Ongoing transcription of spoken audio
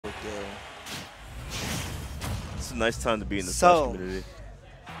a nice time to be in the Smash community.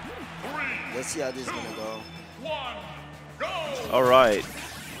 Let's see how this is gonna go. All right.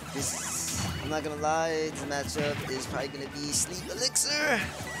 This, I'm not gonna lie, this matchup is probably gonna be Sleep Elixir.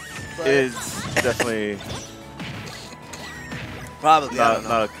 But It's definitely probably not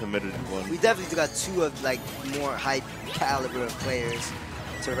a committed one. We definitely got two of like more high caliber of players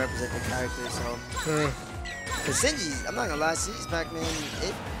to represent the characters. So, cause Sinji, I'm not gonna lie, Sinji's PacMan,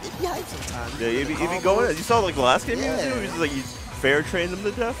 it be hype sometimes. Yeah, he be going. You saw like the last game he was doing. He was just like you fair trained him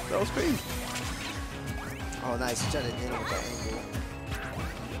to death. That was crazy. Oh, nice. He's trying to hit him with that angle.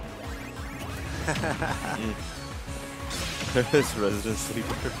 This resident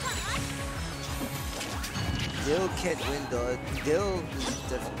sleeper. Dill can't win though. Dill is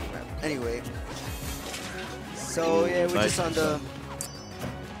definitely rap. Anyway. So yeah, we're just on the.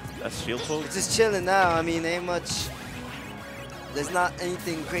 That's shield poke. We're just chilling now. I mean, ain't much. There's not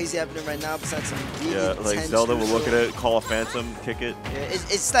anything crazy happening right now besides some really like Zelda will look at it, call a phantom, kick it. Yeah,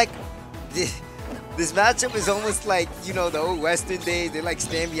 it's like this matchup is almost like, you know, the old Western days. They like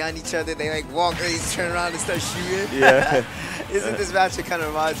stand behind each other, they like walk, they just turn around and start shooting. Yeah. Isn't this matchup kind of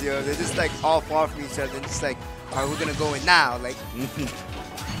reminds you of? They're just like all far from each other and just like, all right, we're gonna go in now. Like,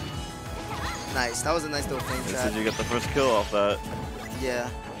 nice. That was a nice little thing. So you get the first kill off that. Yeah.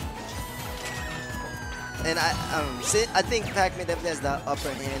 And I think PacMan definitely has the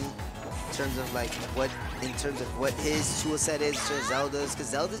upper hand in terms of like what his tool set is to Zelda's, because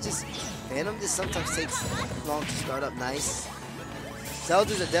Zelda just Phantom just sometimes takes long to start up nice.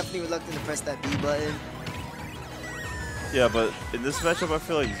 Zelda's are definitely reluctant to press that B button. Yeah, but in this matchup, I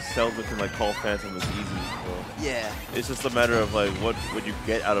feel like Zelda can like call Phantom as easy. So Yeah. it's just a matter of like what would you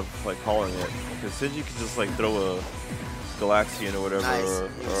get out of like calling it, because Sinji can just like throw a Galaxian or whatever,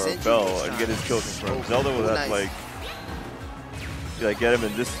 or a Bell and get his kill confirmed. Zelda would have to like get him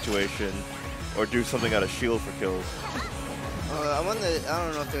in this situation or do something out of shield for kills. I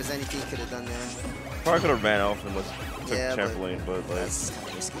don't know if there's anything he could have done there. Probably could have ran off and took yeah, trampoline, but like that's kind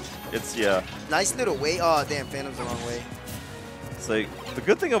of risky. It's nice little way. Oh damn, Phantom's the wrong way. It's like the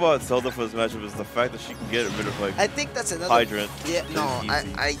good thing about Zelda for this matchup is the fact that she can get rid of like I think that's another Hydrant. Yeah, no,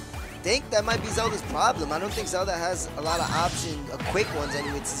 I think that might be Zelda's problem. I don't think Zelda has a lot of options, quick ones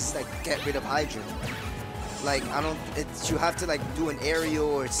anyway, to just like get rid of Hydrant. Like you have to like do an aerial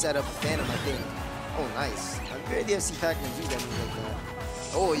or set up a Phantom, I think. Oh nice. I'm very to see PacMan use that move like that.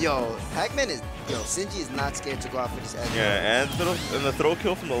 Oh yo, PacMan is Sinji is not scared to go out for this edge. Yeah, and the throw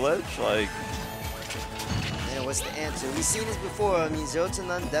kill from the ledge, like. Man, what's the answer? We've seen this before. I mean,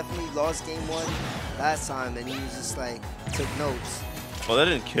 ZeroTwoNone definitely lost game 1 last time, and he was just like took notes. Oh, that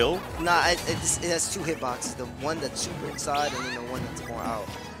didn't kill? Nah, it has 2 hitboxes. The one that's super inside, and then the one that's more out.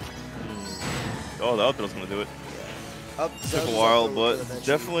 Oh, the up throw's gonna do it. Yeah. Took a while, but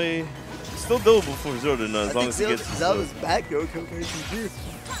definitely still doable for ZeroTwoNone as long as he gets. Zelda's back, yo.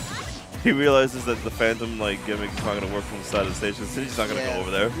 He realizes that the Phantom like gimmick is not gonna work from the side of the stage, so he's not gonna go over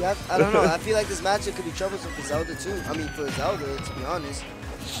there. Yeah, I don't know. I feel like this matchup could be troublesome for Zelda too. I mean, for Zelda, to be honest.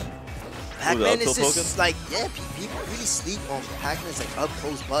 PacMan is just like, yeah, people really sleep on PacMan's like up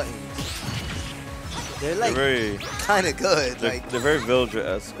close buttons. They're like kind of good. They're very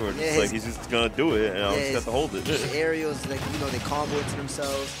Villager-esque, where it's like he's just gonna do it, and I'll just have to hold it. The aerials, like they combo into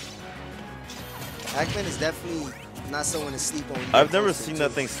themselves. PacMan is definitely not someone to sleep on. I've never seen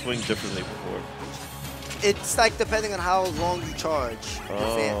that thing swing differently before. It's like depending on how long you charge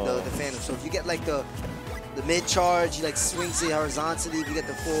the Phantom. So if you get like the mid charge, he like swings it horizontally. If you get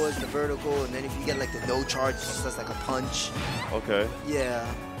the forwards, the vertical, and then if you get like the no charge, it just does like a punch. Okay. Yeah.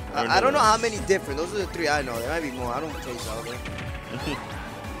 I don't know how many different. Those are the 3 I know. There might be more. I don't play Zelda.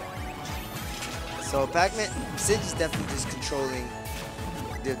 So PacMan, Sinji's definitely just controlling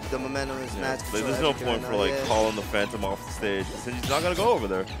the momentum of his match. There's no point for like calling the Phantom off the stage. Sinji's not gonna go over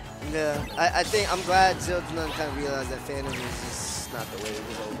there. Yeah. I think I'm glad ZeroTwoNone kind of realized that Phantom is just not the way it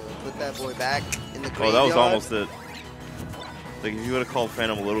was over. Put that boy back in the graveyard. Oh, that was almost it. Like if you would have called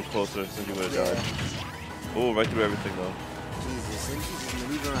Phantom a little closer, Sinji would have died. Oh, right through everything though. Jesus, Sinji's just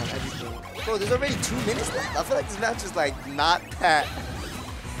maneuvering around everything. Bro, there's already 2 minutes left. I feel like this match is like not that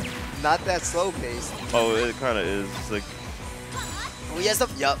slow paced. Oh, it kind of is. It's like. Oh, he has the.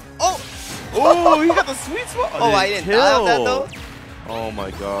 Yup. Oh! Oh, he got the sweet spot. Oh, I didn't have that though. Oh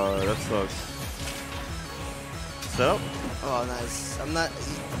my god, that sucks. Set up? Oh, nice. I'm not.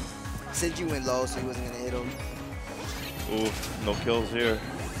 Sinji went low, so he wasn't gonna hit him. Oof, no kills here.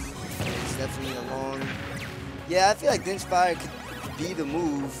 It's definitely a long. Yeah, I feel like Dinch Fire could be the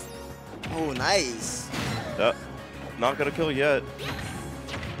move. Oh, nice. That not gonna kill yet.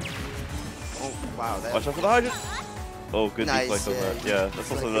 Oh, wow. Watch out for the hydrant. Oh, good nice, deflect on that. Yeah,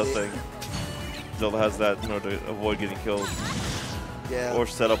 that's also another thing. Zelda has that, you know, to avoid getting killed. Yeah. Or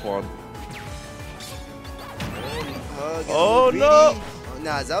set up on. Oh no! Oh,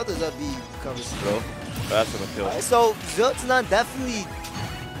 nah, Zelda's up B covers. No, that's gonna kill. Right, so ZeroTwoNone definitely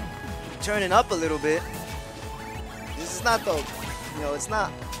turning up a little bit. This is not the, you know, it's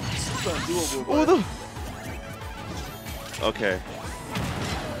not super undoable. But Oh, no. Okay.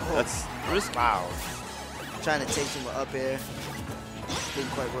 That's risk. Wow. Trying to take him up air.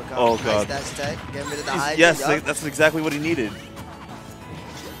 Didn't quite work out. Oh, nice God. dash attack. Getting rid of the high. Yes, that's exactly what he needed.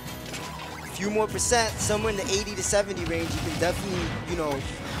 Few more percent, somewhere in the 80 to 70 range, you can definitely, you know.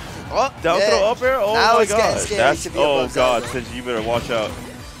 Oh, Down yeah. throw up air? Oh now my it's god. Scary That's, to be oh above god, Zelda. Sinji, you better watch out.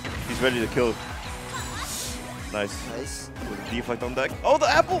 He's ready to kill. Nice. Nice. With a deflect on deck. Oh, the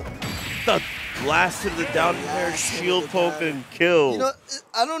apple! The blast to the down air, shield poke, and kill. You know,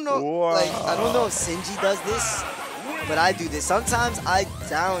 I don't know. Wow. Like, I don't know if Sinji does this, but I do this. Sometimes I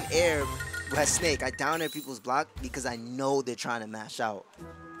down air with Snake. I down air people's block because I know they're trying to mash out.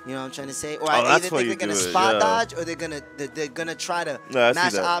 You know what I'm trying to say? Or I either think they're gonna spot dodge or they're gonna try to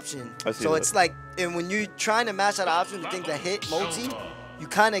mash the option. So it's like, and when you're trying to mash out an option, you think that hit multi, you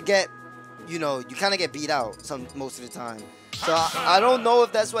kind of get, you know, you kind of get beat out most of the time. So I don't know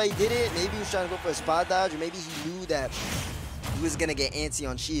if that's why he did it. Maybe he was trying to go for a spot dodge, or maybe he knew that he was gonna get antsy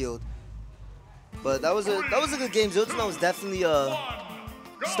on shield. But that was a good game. ZeroTwoNone was definitely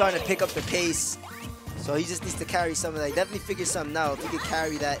starting to pick up the pace. So he just needs to carry some of that. He definitely figure something out. If he could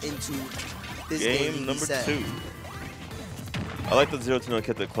carry that into this game number 2. I like that ZeroTwoNone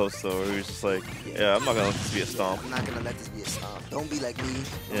kept it close though, where he was just like, yeah, I'm not gonna let this be a stomp. I'm not gonna let this be a stomp. Don't be like me.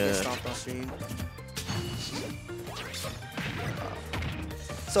 Don't get stomped on stream.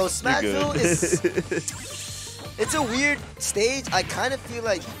 So Smashville is, it's a weird stage. I kind of feel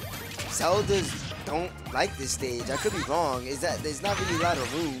like Zeldas don't like this stage. I could be wrong. Is that there's not really a lot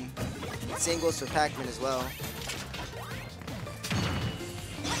of room. Same goes for PacMan as well.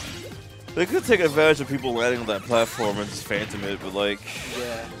 They could take advantage of people landing on that platform and just phantom it, but like,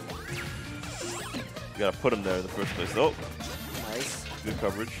 yeah, you gotta put him there in the first place. Oh, nice, good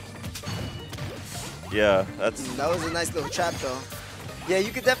coverage. Yeah, that was a nice little trap though. Yeah,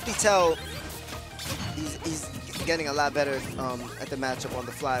 you could definitely tell he's getting a lot better at the matchup on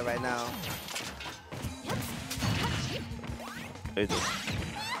the fly right now.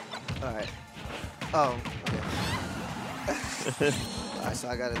 Alright. Oh, okay. Alright, so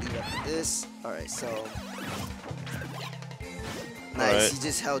I gotta leave up this. Alright, so nice. He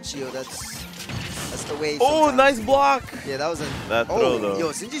just held shield. That's the way. Oh, sometimes. nice block. Yeah, that was a throw though. Yo,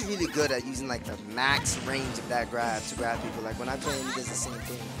 Sinji's really good at using like the max range of that grab to grab people. Like when I play him, he does the same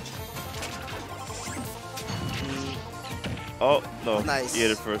thing. Oh no, nice. He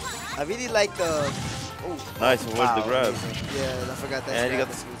hit it first. I really like the. Oh, nice, avoid the grab. Amazing. Yeah, I forgot that. And you got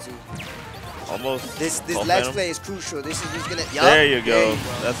the too. Almost. This ledge play is crucial. This is who's gonna. Yup, there you go.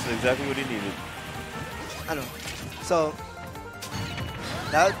 That's exactly what he needed. I know. So.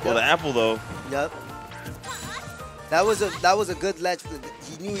 Well, the apple though. Yep. That was a good ledge.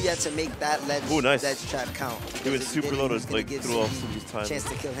 He knew he had to make that ledge trap count. He was super low to like throw off Sinji's time. Chance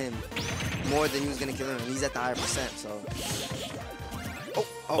to kill him more than he was gonna kill him. And he's at the higher percent, so. Oh,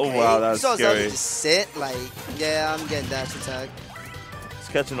 okay. Oh wow, that's scary. Zelda just sit like, yeah, I'm getting dash attack. He's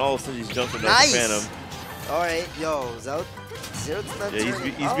catching all of Sinji's jumps and nice. Phantom. All right, yo, Zelda. ZeroTwoNone. Yeah,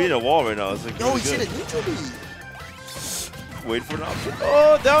 he's beating a wall right now. It's like yo, really he should have neutral beat. Wait for an option.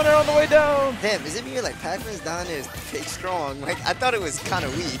 Oh, down there on the way down. Damn, is it me or like PacMan's down there is fake strong? Like I thought it was kind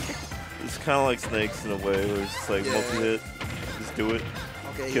of weak. It's kind of like snakes in a way, where it's just like multi-hit. Just do it.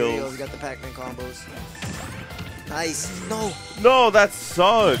 Okay, Kills. here he goes. We got the PacMan combos. Nice. No. No, that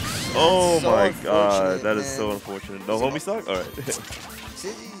sucks. Oh so my god, that is man. so unfortunate. No homie stock? All right.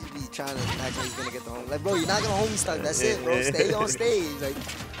 Sinji be trying to act like he's gonna get the home. Like, bro, you're not gonna homie stock. That's it, bro. Stay on stage. Like.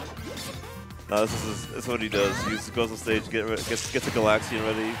 No, this is what he does. He just goes on stage, gets the Galaxian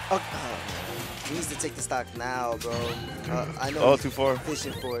ready. He needs to take the stock now, bro. I know. Oh, too far.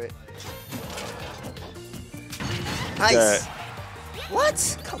 Fishing for it. Nice. That.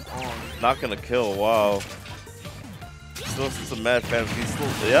 What? Come on. Not gonna kill. Wow. Still some mad fans. He's still.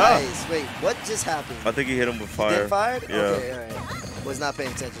 Yeah. Nice. Wait, what just happened? I think he hit him with fire. He did fired? Yeah. Okay, alright. Was not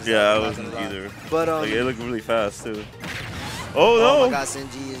paying attention. Yeah, I wasn't either. But like, it looked really fast too. Oh no! Oh my god,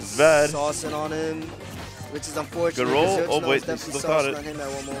 Sinji is bad. Saucing on him, which is unfortunate. Good roll. Oh wait, definitely still caught it. on him at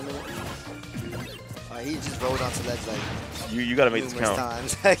one moment. Alright, he just rolled onto ledge like you gotta make this count.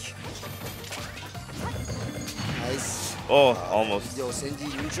 Times. Nice. Oh, almost. Yo,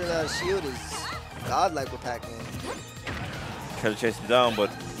 Sinji neutral that shield is godlike with PacMan. Try to chase him down, but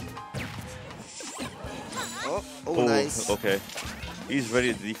oh, nice. Okay. He's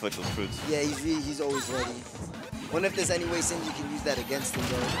ready to deflect those fruits. Yeah, he's always ready. Wonder if there's any way Sinji can use that against him,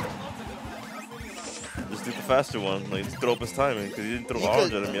 though. Just do the faster one. Like, throw up his timing, because he didn't throw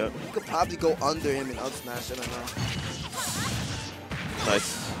orange at him yet. You could probably go under him and up smash. I don't know.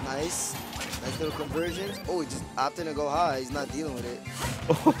 Nice. Nice. Nice little conversions. Oh, he just opted to go high. He's not dealing with it.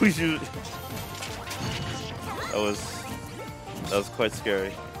 Oh, shoot. That was quite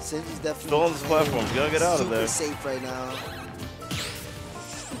scary. Sinji's definitely still on this platform. You gotta get out of there. Super safe right now.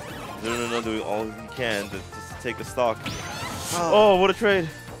 ZeroTwoNone doing all he can to take the stock. Oh, what a trade.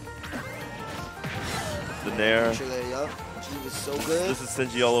 The Nair. She was so good. This is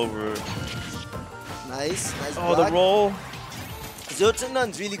Sinji all over. Nice. Nice Oh, block. the roll.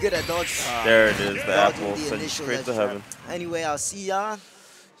 ZeroTwoNone's really good at dodge. There it is, the apple. Send you straight to heaven. Anyway, I'll see y'all.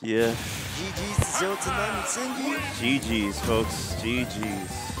 Yeah. GG's to ZeroTwoNone and Sinji. GG's, folks.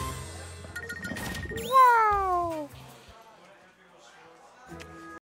 GG's.